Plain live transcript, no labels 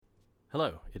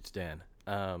Hello, it's Dan.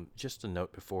 Just a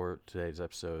note before today's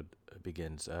episode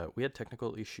begins. We had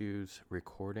technical issues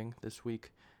recording this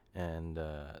week, and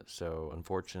so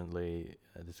unfortunately,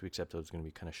 this week's episode is going to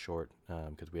be kind of short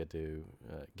because we had to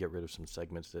get rid of some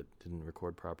segments that didn't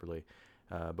record properly.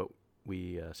 But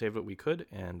we saved what we could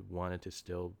and wanted to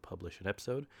still publish an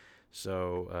episode.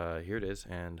 So here it is,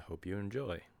 and hope you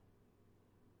enjoy.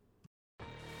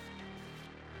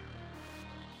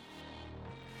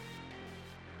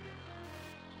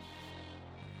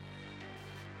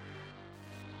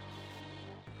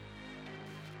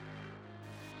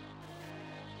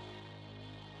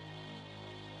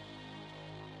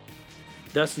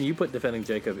 Dustin, you put Defending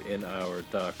Jacob in our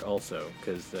doc also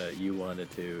because you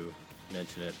wanted to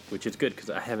mention it, which is good because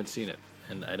I haven't seen it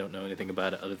and I don't know anything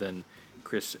about it other than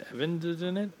Chris Evans is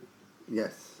in it.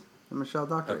 Yes, and Michelle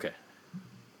Dockery. Okay.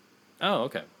 Oh,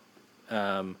 okay.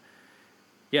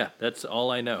 Yeah, that's all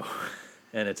I know,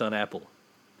 and it's on Apple.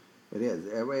 It is.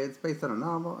 Wait, it's based on a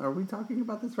novel. Are we talking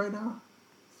about this right now?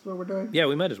 This is what we're doing? Yeah,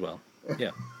 we might as well.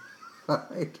 Yeah. All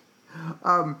right.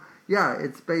 Yeah,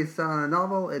 it's based on a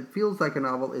novel. It feels like a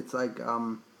novel. It's like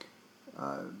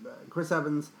Chris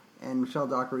Evans and Michelle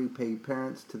Dockery pay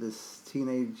parents to this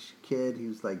teenage kid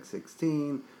who's like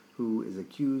 16 who is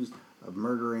accused of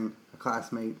murdering a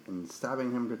classmate and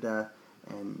stabbing him to death.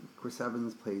 And Chris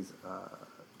Evans plays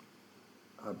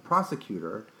a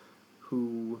prosecutor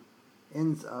who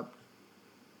ends up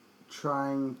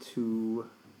trying to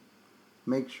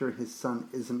make sure his son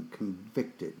isn't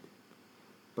convicted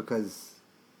because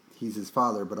he's his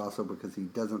father, but also because he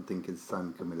doesn't think his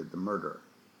son committed the murder.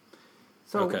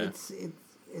 So okay.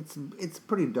 It's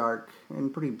pretty dark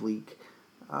and pretty bleak,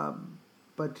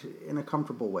 but in a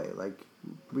comfortable way, like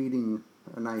reading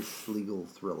a nice legal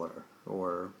thriller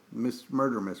or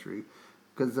murder mystery,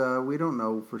 because we don't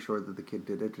know for sure that the kid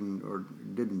did it or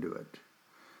didn't do it.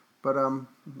 But and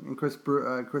Chris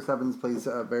Evans plays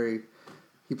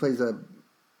he plays a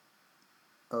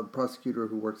prosecutor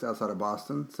who works outside of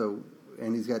Boston. So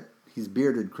and he's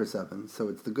bearded Chris Evans, so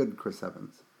it's the good Chris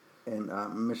Evans. And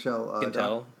Michelle you can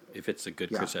tell if it's a good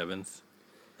Chris Evans.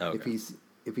 Oh, okay.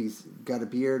 If he's got a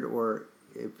beard or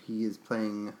if he is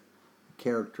playing a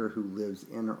character who lives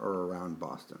in or around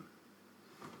Boston.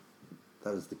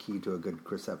 That is the key to a good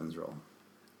Chris Evans role.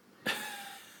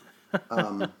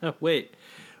 Wait,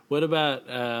 what about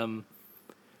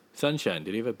Sunshine?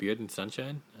 Did he have a beard in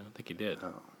Sunshine? I don't think he did.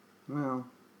 Oh, well,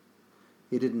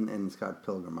 he didn't in Scott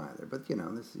Pilgrim either. But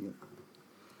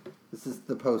this is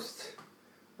the post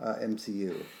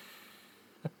MCU.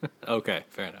 Okay,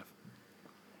 fair enough.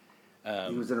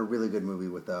 He was in a really good movie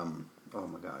with oh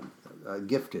my God,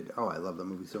 Gifted. Oh, I love that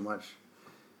movie so much.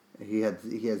 He has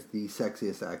the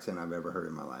sexiest accent I've ever heard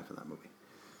in my life in that movie.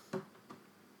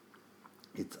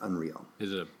 It's unreal.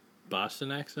 Is it a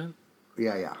Boston accent?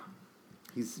 Yeah.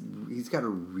 He's got a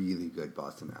really good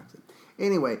Boston accent.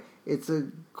 Anyway, it's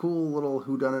a cool little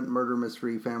whodunit murder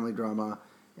mystery family drama,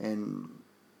 and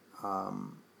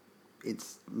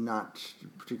it's not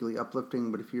particularly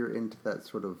uplifting. But if you're into that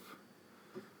sort of,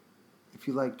 if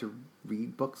you like to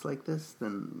read books like this,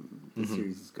 then the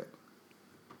series is good.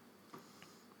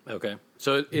 Okay,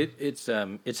 so it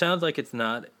sounds like it's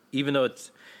not, even though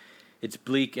it's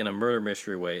bleak in a murder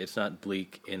mystery way. It's not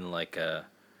bleak in like a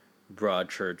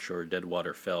Broadchurch or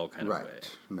Deadwater Fell kind of way.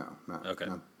 Right. No. Not, okay.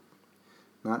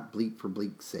 Not bleak for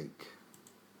bleak's sake.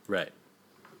 Right.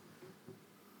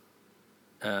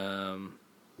 All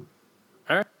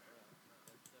right.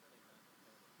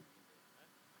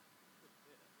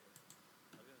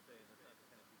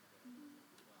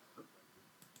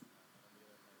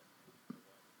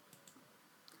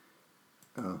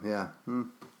 Oh yeah.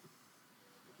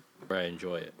 I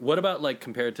enjoy it. What about like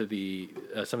compared to the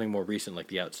something more recent like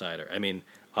The Outsider? I mean,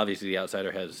 obviously The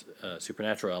Outsider has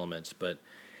supernatural elements, but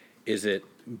is it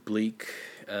bleak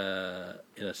in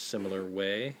a similar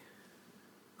way?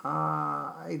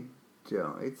 I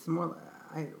don't. It's more.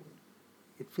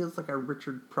 It feels like a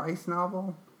Richard Price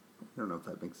novel. I don't know if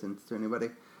that makes sense to anybody.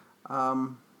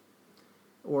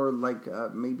 Or like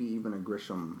maybe even a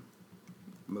Grisham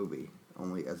movie,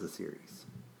 only as a series.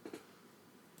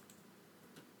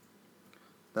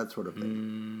 That sort of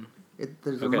thing.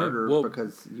 There's a murder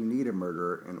because you need a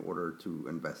murder in order to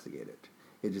investigate it.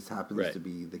 It just happens to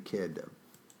be the kid of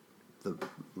the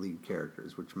lead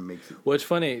characters, which makes it... Well, it's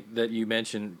funny that you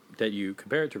mentioned that you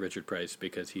compare it to Richard Price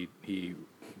because he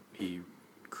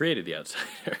created The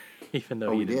Outsider, even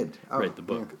though he didn't write the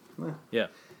book. Yeah.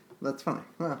 That's funny.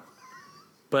 Well.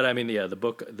 But I mean, the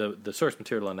book, the source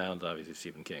material on that is obviously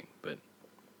Stephen King, but...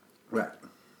 Right.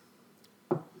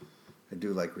 I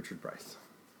do like Richard Price.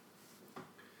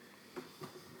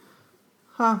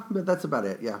 But that's about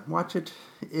it. Yeah, watch it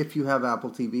if you have Apple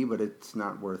TV, but it's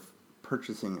not worth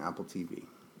purchasing Apple TV.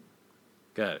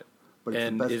 Got it. But it's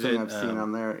And the best is thing it, I've seen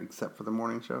on there, except for the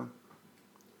morning show.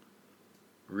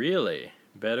 Really?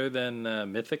 Better than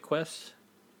Mythic Quest?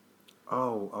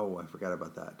 Oh, I forgot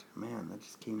about that. Man, that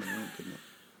just came and went, didn't it?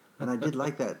 And I did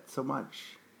like that so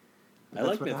much. I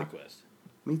like Mythic Quest.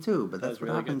 Me too, but that's what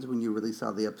really happens good. when you release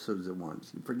all the episodes at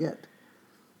once. You forget.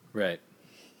 Right.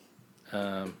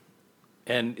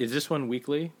 And is this one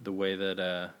weekly, the way that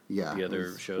the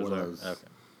other shows are? Okay.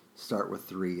 Start with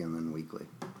 3 and then weekly,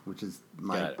 which is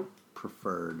my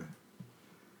preferred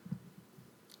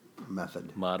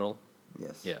method. Model?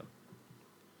 Yes. Yeah.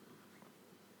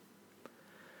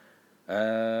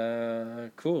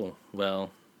 Cool.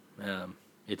 Well,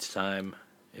 it's time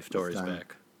if Tori's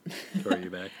back. Tori, you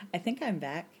back? I think I'm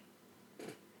back.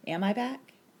 Am I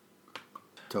back?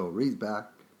 Tori's back.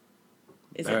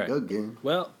 Is All it right. Good game.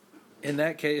 Well, in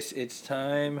that case, it's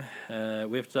time.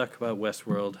 We have to talk about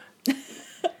Westworld.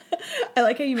 I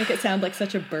like how you make it sound like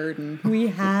such a burden. We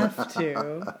have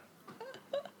to.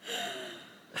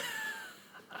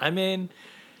 I mean,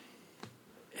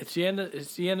 it's the end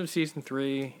of season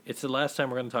 3. It's the last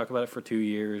time we're going to talk about it for 2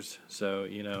 years, so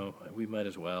we might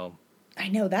as well. I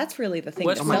know, that's really the thing.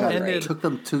 What's to Oh my God, celebrate. it took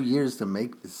them 2 years to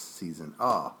make this season.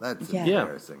 Oh, that's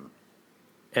embarrassing.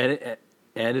 And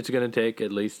it's going to take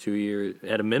at least 2 years,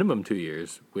 at a minimum 2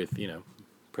 years, with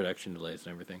production delays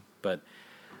and everything. But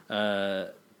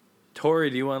Tori,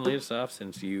 do you want to lead us off,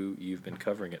 since you've been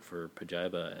covering it for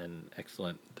Pajiba, an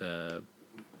excellent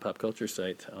pop culture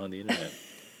site on the internet?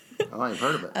 Oh, I've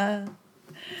heard of it.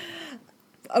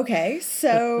 Okay,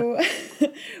 so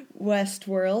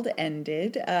Westworld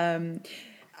ended.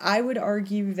 I would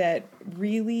argue that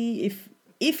really,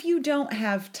 if you don't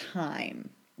have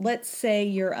time, let's say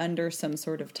you're under some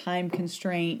sort of time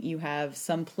constraint, you have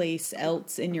someplace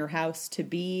else in your house to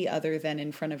be other than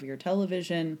in front of your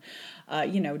television,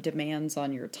 demands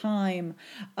on your time,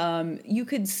 you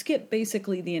could skip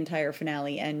basically the entire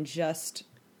finale and just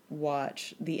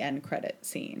watch the end credit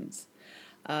scenes.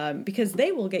 Because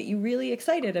they will get you really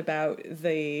excited about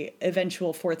the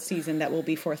eventual 4th season that will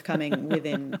be forthcoming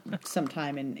within some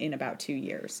time in about 2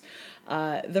 years.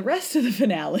 The rest of the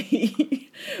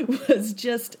finale was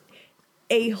just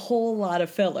a whole lot of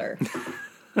filler,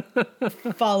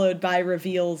 followed by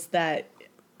reveals that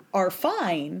are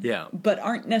fine, but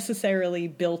aren't necessarily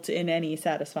built in any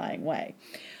satisfying way.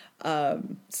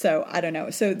 So I don't know.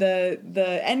 So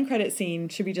the end credit scene,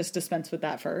 should we just dispense with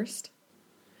that first?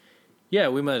 Yeah,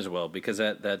 we might as well, because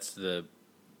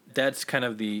that's kind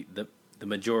of the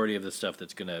majority of the stuff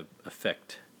that's going to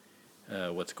affect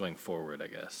what's going forward, I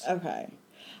guess. Okay.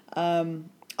 All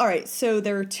right, so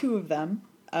there are 2 of them.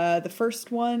 The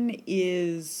first one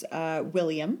is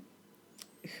William,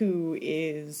 who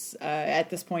is, at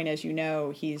this point, as you know,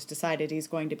 he's decided he's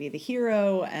going to be the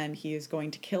hero, and he is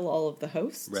going to kill all of the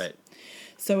hosts. Right.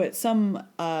 So at some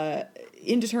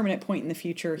indeterminate point in the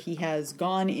future, he has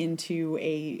gone into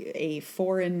a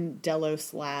foreign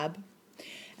Delos lab,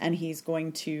 and he's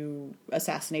going to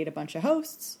assassinate a bunch of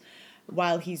hosts.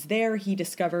 While he's there, he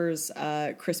discovers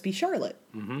Crispy Charlotte,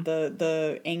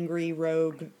 the angry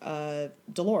rogue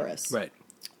Dolores. Right.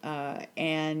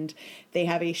 And they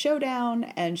have a showdown,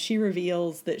 and she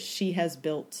reveals that she has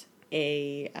built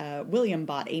a William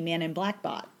bot, a Man in Black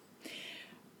bot.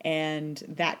 And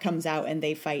that comes out, and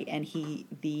they fight, and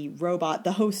the robot,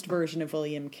 the host version of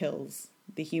William, kills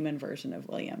the human version of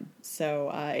William. So,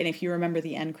 and if you remember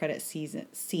the end credit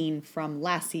scene from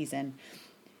last season,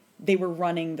 they were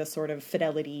running the sort of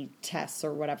fidelity tests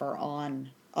or whatever on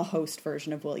a host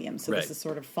version of William. So This is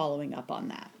sort of following up on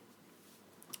that.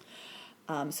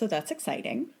 So that's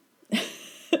exciting.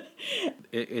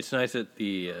 It's nice that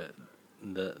the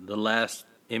last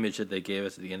image that they gave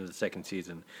us at the end of the 2nd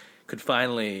season could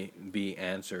finally be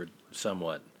answered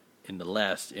somewhat in the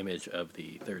last image of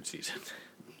the 3rd season.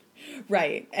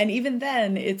 Right. And even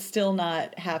then, it's still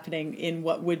not happening in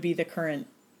what would be the current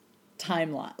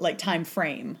timeline, like time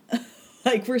frame.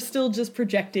 Like, we're still just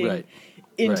projecting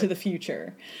into the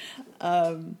future.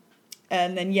 And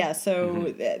then,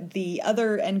 so the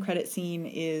other end credit scene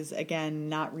is, again,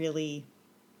 not really...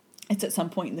 It's at some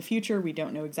point in the future. We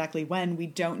don't know exactly when. We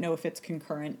don't know if it's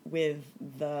concurrent with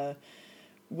the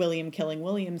William killing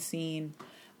William scene.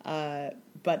 But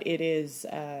it is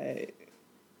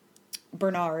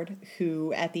Bernard,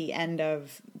 who at the end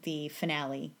of the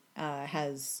finale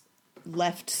has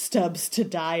left Stubbs to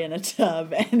die in a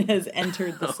tub and has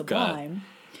entered the Sublime.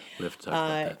 We have to talk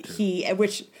about that too.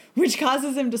 Which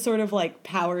causes him to sort of like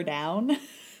power down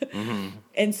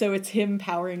And so it's him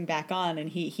powering back on, and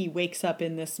he wakes up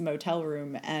in this motel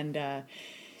room, and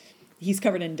he's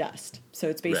covered in dust. So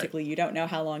it's basically you don't know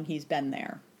how long he's been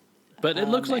there. But it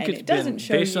looks like it's been,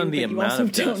 based on the amount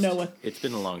of dust, it's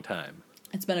been a long time.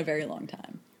 It's been a very long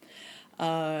time.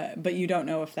 But you don't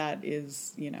know if that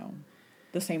is,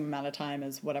 the same amount of time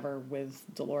as whatever with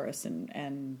Dolores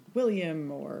and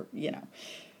William, or,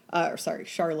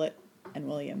 Charlotte and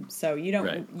William. So you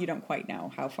don't quite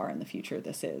know how far in the future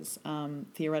this is.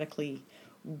 Theoretically,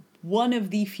 one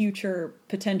of the future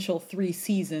potential 3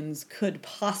 seasons could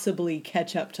possibly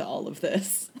catch up to all of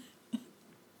this.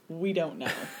 We don't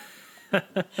know.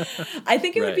 I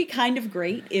think it would be kind of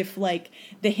great if,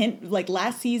 the hint,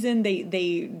 last season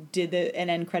they did an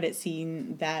end credit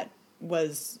scene that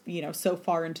was, so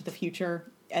far into the future,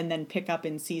 and then pick up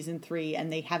in season 3,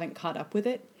 and they haven't caught up with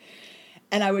it.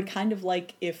 And I would kind of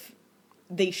like if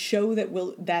they show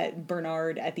that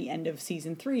Bernard at the end of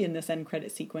season 3 in this end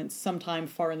credit sequence, sometime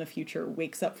far in the future,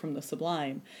 wakes up from the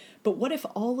Sublime. But what if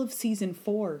all of season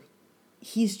 4,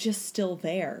 he's just still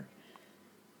there?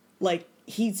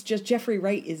 Jeffrey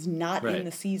Wright is not in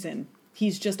the season.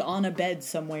 He's just on a bed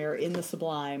somewhere in the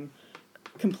Sublime,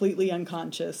 completely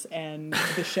unconscious, and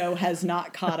the show has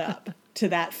not caught up to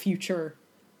that future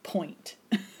point.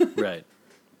 Right.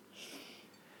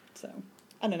 So,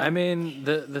 I don't know. I mean,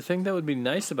 the thing that would be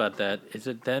nice about that is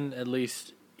that then at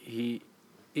least it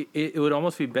would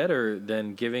almost be better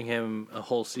than giving him a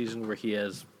whole season where he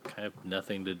has kind of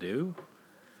nothing to do.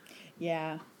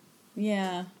 Yeah.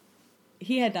 Yeah.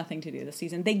 He had nothing to do this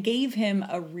season. They gave him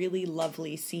a really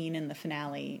lovely scene in the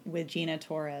finale with Gina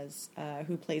Torres,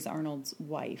 who plays Arnold's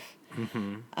wife.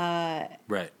 Mm-hmm.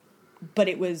 Right. But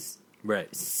it was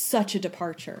such a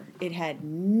departure. It had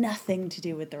nothing to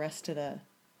do with the rest of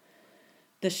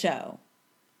the show.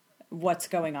 What's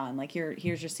going on?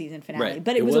 Here's your season finale. Right.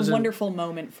 But it was a wonderful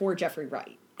moment for Jeffrey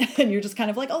Wright. And you're just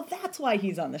kind of like, oh, that's why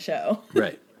he's on the show.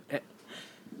 Right.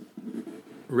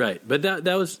 Right. But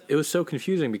it was so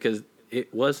confusing because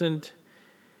it wasn't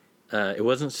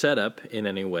set up in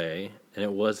any way, and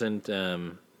it wasn't.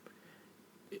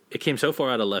 It came so far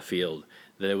out of left field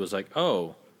that it was like,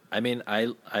 oh, I mean,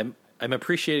 I'm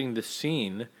appreciating the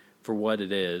scene for what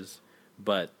it is,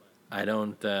 but I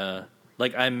don't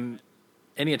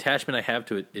any attachment I have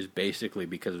to it is basically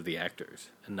because of the actors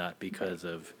and not because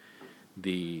of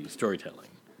the storytelling.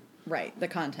 Right, the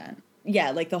content.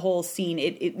 Yeah, the whole scene.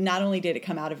 It not only did it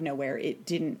come out of nowhere, it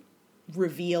didn't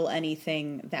reveal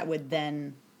anything that would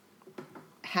then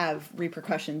have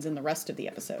repercussions in the rest of the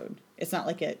episode. It's not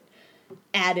like it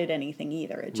added anything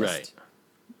either. It just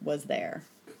was there.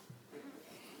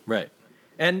 Right.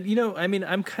 And, I mean,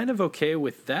 I'm kind of okay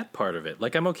with that part of it.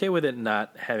 I'm okay with it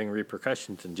not having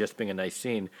repercussions and just being a nice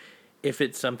scene if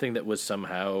it's something that was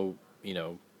somehow,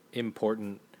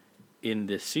 important in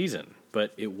this season.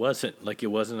 But it wasn't. It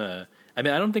wasn't I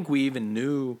mean, I don't think we even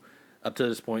knew up to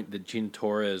this point that Gina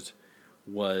Torres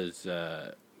was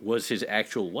his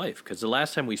actual wife, because the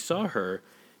last time we saw her,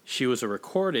 she was a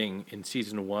recording in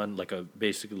season 1,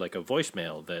 basically like a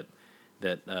voicemail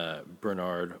that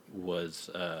Bernard was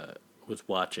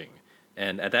watching,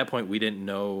 and at that point we didn't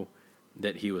know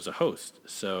that he was a host.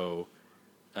 So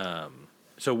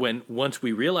once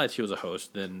we realized he was a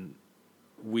host, then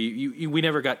we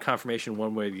never got confirmation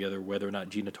one way or the other whether or not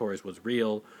Gina Torres was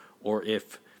real or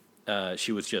if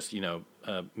she was just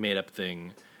made up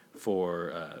thing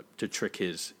for to trick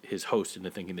his host into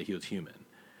thinking that he was human.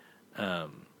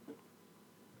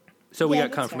 So we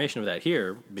got confirmation of that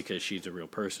here because she's a real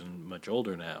person, much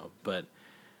older now. But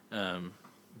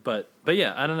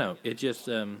yeah, I don't know. It just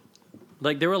there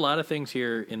were a lot of things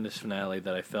here in this finale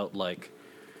that I felt like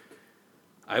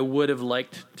I would have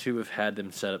liked to have had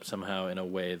them set up somehow in a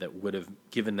way that would have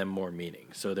given them more meaning.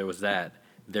 So there was that.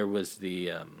 There was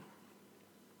the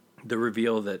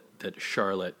reveal that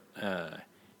Charlotte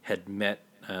had met.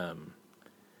 I'm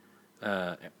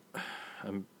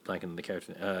blanking on the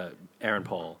character. Aaron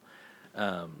Paul.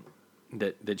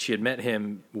 That she had met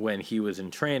him when he was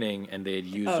in training, and they had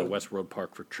used a Westworld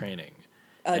park for training,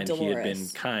 and Dolores. he had been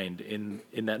kind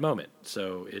in that moment.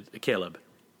 So Caleb,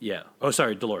 yeah. Oh,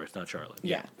 sorry, Dolores, not Charlotte.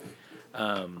 Yeah.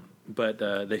 But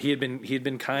that he had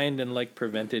been kind and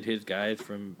prevented his guys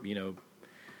from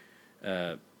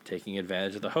taking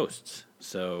advantage of the hosts.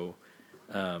 So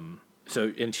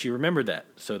and she remembered that.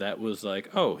 So that was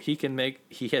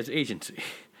he has agency.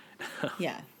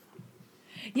 Yeah.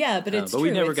 Yeah, but it's but true.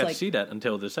 we never got to see that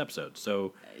until this episode.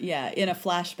 So yeah, in a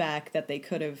flashback that they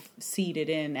could have seeded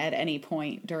in at any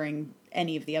point during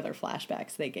any of the other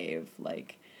flashbacks they gave.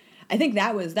 I think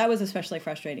that was especially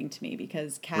frustrating to me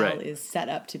because Cal is set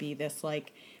up to be this,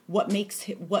 like, what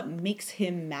makes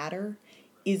him matter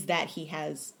is that he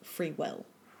has free will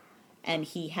and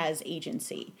he has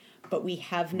agency, but we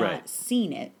have not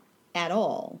seen it at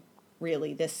all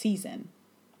really this season.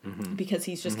 Because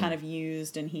he's just kind of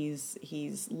used and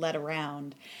he's led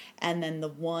around. And then the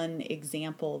one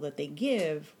example that they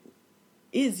give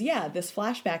is, this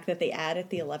flashback that they add at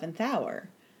the 11th hour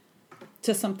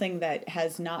to something that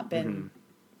has not been...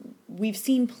 We've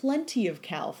seen plenty of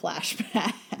Cal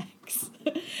flashbacks.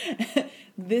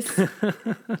 This,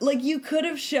 like, you could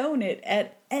have shown it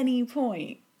at any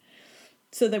point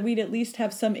so that we'd at least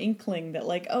have some inkling that,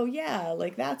 like, oh yeah,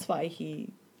 like, that's why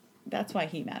he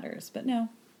matters. But no.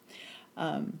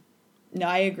 No,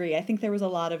 I agree. I think there was a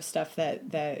lot of stuff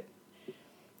that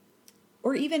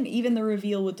or even the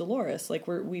reveal with Dolores, like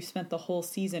we've spent the whole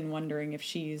season wondering if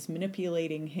she's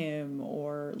manipulating him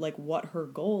or like what her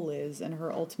goal is and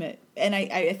her ultimate. And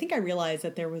I think I realized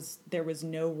that there was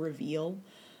no reveal.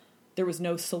 There was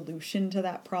no solution to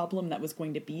that problem that was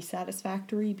going to be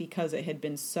satisfactory because it had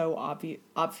been so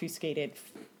obfuscated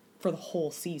for the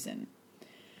whole season.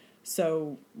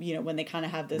 So, you know, when they kind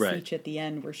of have this speech at the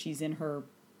end where she's in her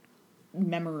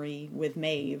memory with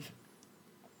Maeve,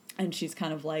 and she's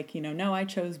kind of like, you know, no, I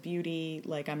chose beauty.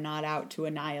 Like, I'm not out to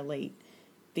annihilate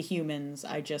the humans.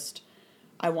 I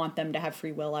want them to have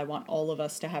free will. I want all of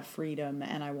us to have freedom.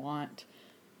 And I want,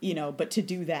 you know, but to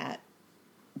do that,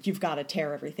 you've got to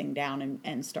tear everything down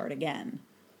and start again.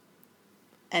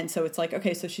 And so it's like,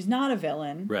 okay, so she's not a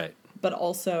villain. Right. But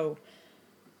also...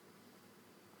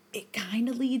 it kind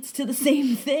of leads to the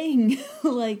same thing.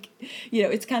 Like, you know,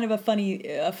 it's kind of a funny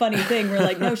thing where,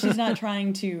 like, no, she's not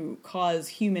trying to cause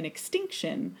human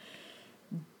extinction,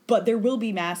 but there will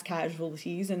be mass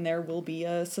casualties and there will be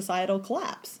a societal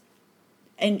collapse.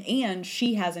 And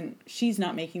she's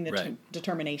not making the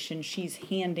determination. She's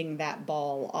handing that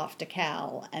ball off to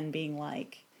Cal and being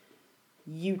like,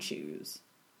 you choose.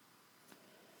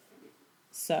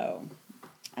 So,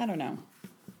 I don't know.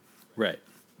 Right.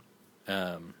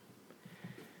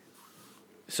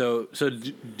 So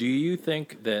do you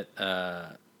think that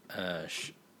I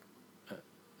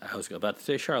was about to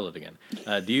say Charlotte again?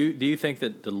 Do you think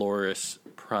that Dolores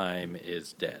Prime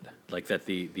is dead? Like that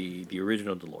the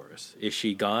original Dolores, is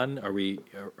she gone? Are we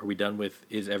done with?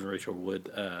 Is Evan Rachel Wood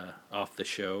off the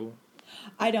show?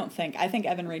 I don't think. I think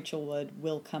Evan Rachel Wood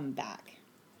will come back.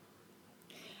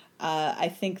 I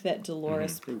think that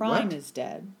Dolores Prime is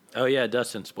dead. Oh yeah,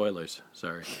 Dustin. Spoilers.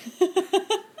 Sorry.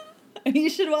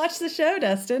 You should watch the show,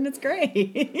 Dustin. It's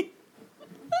great.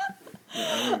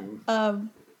 Okay.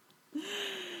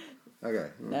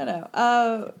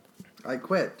 No. I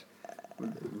quit.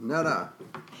 No.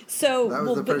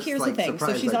 So, but here's the thing.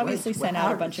 So she's obviously sent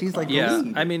out a bunch of clones. Yeah,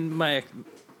 I mean,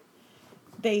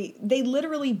 They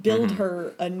literally build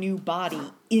her a new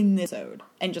body in this episode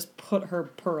and just put her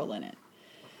pearl in it.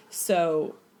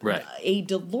 So a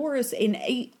Dolores in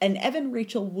an Evan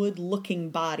Rachel Wood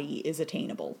looking body is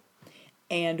attainable.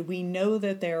 And we know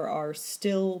that there are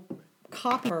still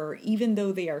copper, even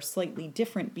though they are slightly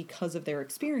different because of their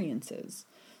experiences.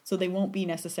 So they won't be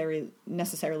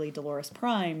necessarily Dolores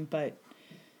Prime, but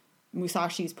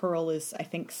Musashi's pearl is, I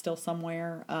think, still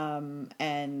somewhere.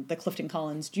 And the Clifton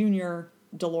Collins Jr.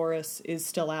 Dolores is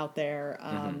still out there.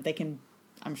 They can,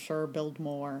 I'm sure, build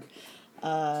more.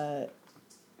 There's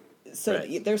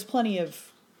plenty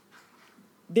of...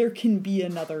 There can be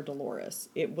another Dolores.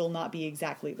 It will not be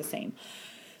exactly the same.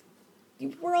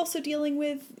 We're also dealing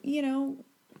with, you know,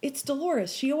 it's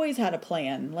Dolores. She always had a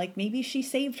plan. Like, maybe she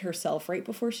saved herself right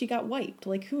before she got wiped.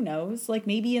 Like, who knows? Like,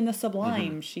 maybe in the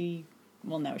Sublime she...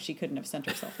 Well, no, she couldn't have sent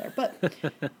herself there. But,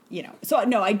 you know. So,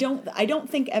 no, I don't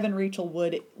think Evan Rachel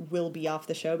Wood will be off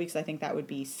the show because I think that would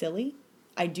be silly.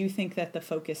 I do think that the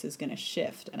focus is going to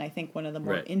shift. And I think one of the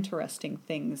more interesting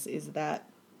things is that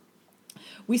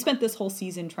we spent this whole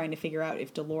season trying to figure out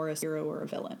if Dolores is a hero or a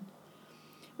villain.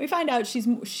 We find out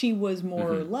she was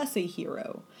more or less a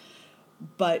hero,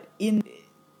 but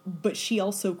she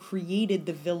also created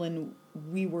the villain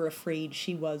we were afraid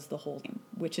she was the whole time,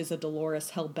 which is a Dolores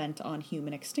hell-bent on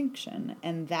human extinction,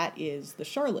 and that is the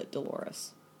Charlotte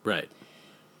Dolores. Right.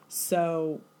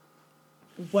 So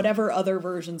whatever other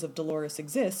versions of Dolores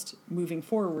exist moving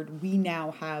forward, we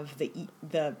now have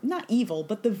the not evil,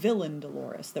 but the villain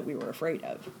Dolores that we were afraid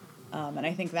of. And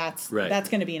I think that's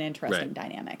going to be an interesting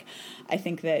dynamic. I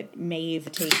think that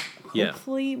Maeve takes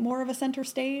hopefully more of a center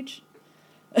stage.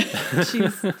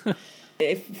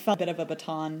 It felt a bit of a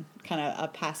baton kind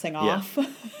of passing off.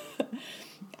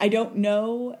 I don't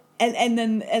know. And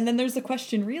then there's the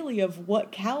question really of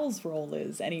what Cal's role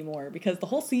is anymore, because the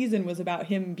whole season was about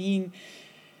him being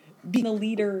the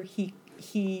leader he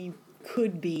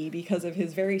could be because of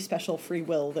his very special free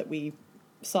will that we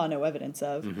saw no evidence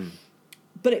of. Mm-hmm.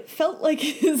 But it felt like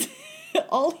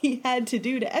all he had to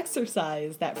do to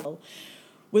exercise that will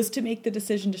was to make the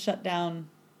decision to shut down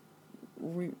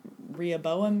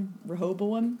Rehoboam.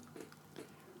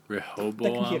 The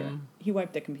computer. He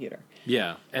wiped the computer.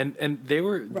 Yeah, and they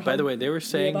were, by the way, they were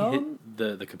saying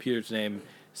the computer's name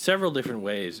several different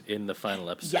ways in the final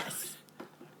episode. Yes.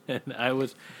 And I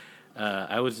was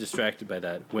distracted by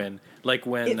that when it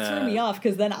threw me off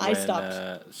because then I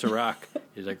stopped. Sirach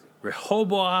is like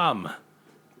Rehoboam.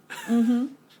 Mm-hmm.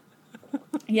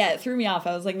 Yeah, it threw me off.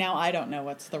 I was like, now I don't know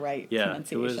what's the right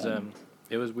pronunciation.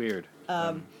 It was weird.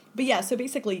 But yeah, so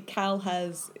basically, Cal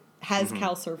has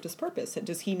Cal served his purpose?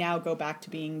 Does he now go back to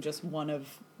being just one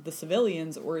of the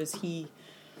civilians, or does he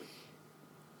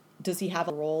have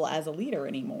a role as a leader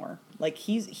anymore? Like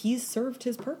he's served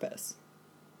his purpose.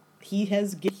 He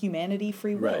has given humanity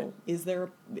free will. Right. Is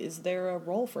there a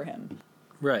role for him?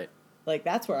 Right. Like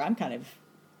that's where I'm kind of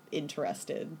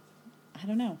interested. I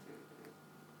don't know.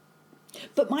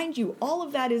 But mind you, all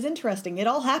of that is interesting. It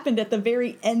all happened at the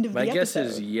very end of the episode. My guess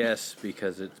is yes,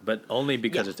 but only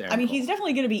because it's Aaron. I mean, he's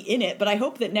definitely going to be in it, but I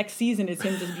hope that next season is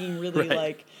him just being really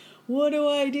like, what do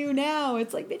I do now?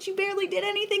 It's like, bitch, you barely did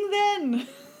anything then.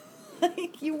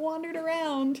 Like, you wandered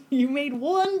around. You made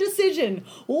one decision.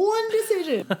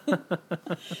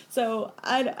 So,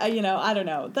 I don't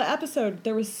know. The episode,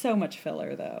 there was so much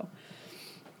filler, though.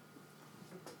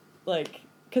 Like...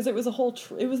 Because it was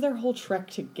it was their whole trek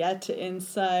to get to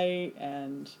Insight,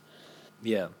 and...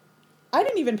 Yeah. I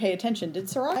didn't even pay attention. Did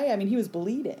Sarai? I mean, he was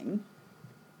bleeding.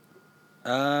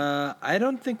 I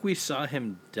don't think we saw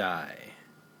him die.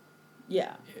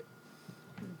 Yeah.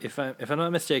 If I'm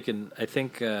not mistaken, I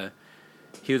think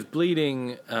he was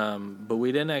bleeding, but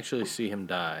we didn't actually see him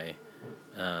die.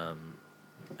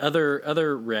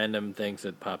 Other random things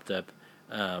that popped up...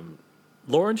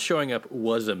 Lawrence showing up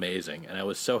was amazing, and I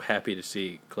was so happy to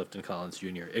see Clifton Collins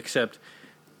Jr., except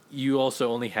you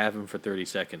also only have him for 30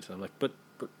 seconds. And I'm like, but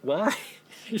why?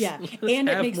 Yeah, and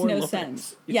it makes no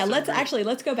sense. Yeah,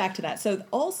 let's go back to that. So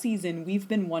all season, we've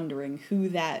been wondering who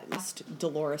that last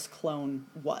Dolores clone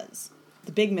was.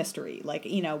 The big mystery. Like,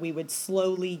 we would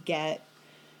slowly get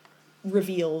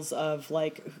reveals of,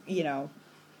 like,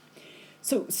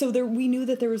 So there, we knew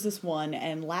that there was this one,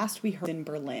 and last we heard in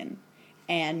Berlin.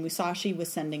 And Musashi was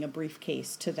sending a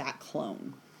briefcase to that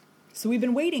clone. So we've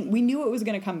been waiting. We knew it was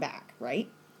going to come back, right?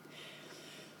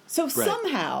 So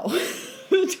somehow,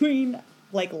 between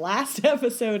like last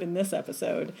episode and this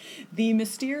episode, the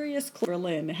mysterious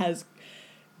Berlin has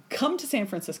come to San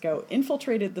Francisco,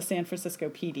 infiltrated the San Francisco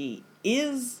PD,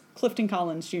 is Clifton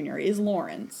Collins Jr., is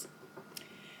Lawrence,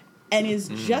 and is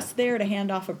just there to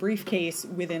hand off a briefcase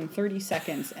within 30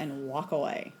 seconds and walk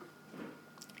away.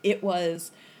 It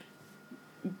was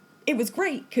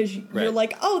great because you're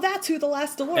like, oh, that's who the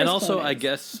last Dolores and also, clone is. I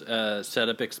guess, set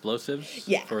up explosives.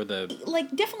 Yeah, for the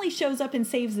definitely shows up and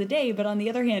saves the day. But on the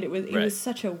other hand, it was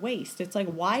such a waste. It's like,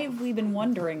 why have we been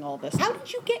wondering all this? How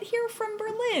did you get here from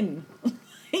Berlin?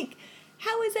 Like,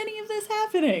 how is any of this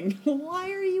happening? Why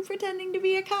are you pretending to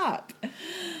be a cop?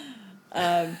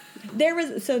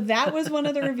 That was one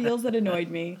of the reveals that annoyed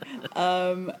me.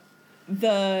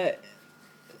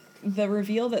 The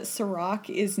reveal that Sirach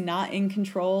is not in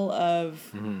control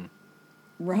of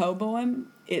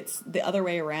Rehoboam, it's the other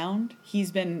way around.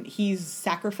 He's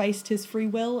sacrificed his free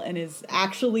will and is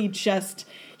actually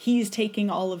he's taking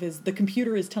all of the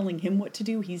computer is telling him what to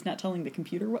do. He's not telling the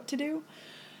computer what to do.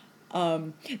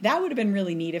 That would have been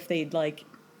really neat if they'd like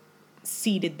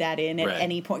seeded that in at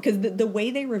any point. Because the way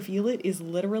they reveal it is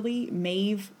literally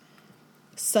Maeve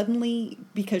suddenly,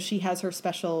 because she has her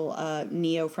special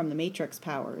Neo from the Matrix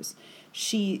powers,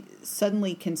 she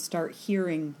suddenly can start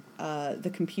hearing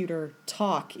the computer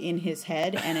talk in his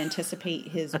head and anticipate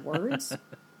his words.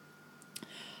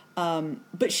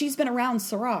 But she's been around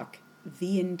Sirach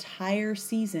the entire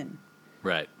season.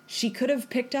 Right. She could have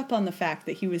picked up on the fact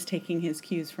that he was taking his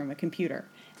cues from a computer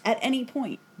at any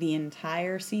point the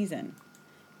entire season.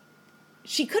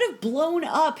 She could have blown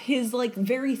up his like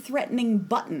very threatening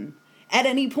button at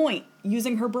any point,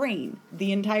 using her brain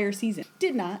the entire season.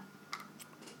 Did not.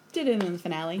 Did it in the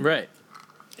finale. Right.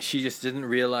 She just didn't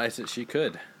realize that she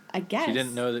could. I guess. She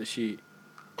didn't know that she...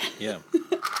 Yeah.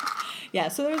 Yeah,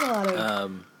 so there's a lot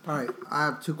of... All right, I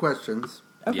have two questions.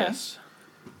 Okay. Yes.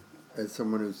 As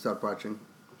someone who stopped watching.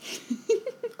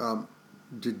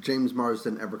 Did James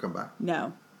Marsden ever come back?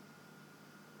 No.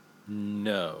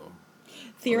 No.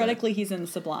 Theoretically, he's in the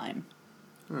Sublime.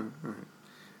 All right.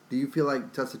 Do you feel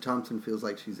like Tessa Thompson feels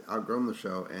like she's outgrown the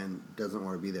show and doesn't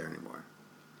want to be there anymore?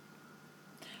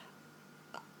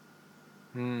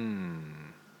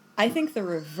 I think the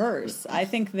reverse. I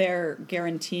think they're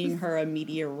guaranteeing her a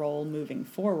media role moving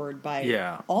forward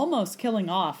by almost killing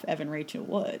off Evan Rachel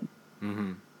Wood.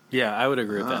 Mm-hmm. Yeah, I would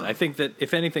agree with that. I think that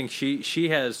if anything, she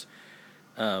has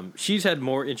she's had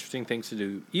more interesting things to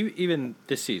do even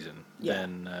this season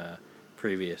than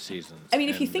previous seasons. I mean,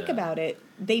 if you think about it,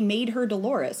 they made her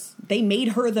Dolores. They made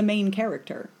her the main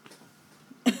character.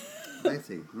 I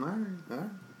see. All right.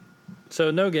 So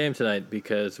no game tonight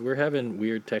because we're having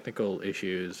weird technical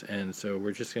issues, and so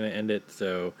we're just going to end it.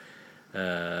 So,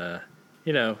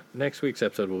 next week's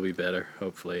episode will be better,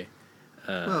 hopefully.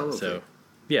 We'll see.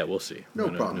 Yeah, we'll see. No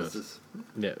promises.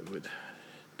 Yeah,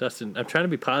 Dustin, I'm trying to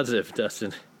be positive,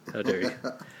 Dustin. How dare you?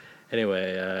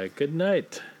 Anyway, good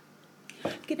night.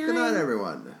 Good night. Good night,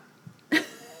 everyone.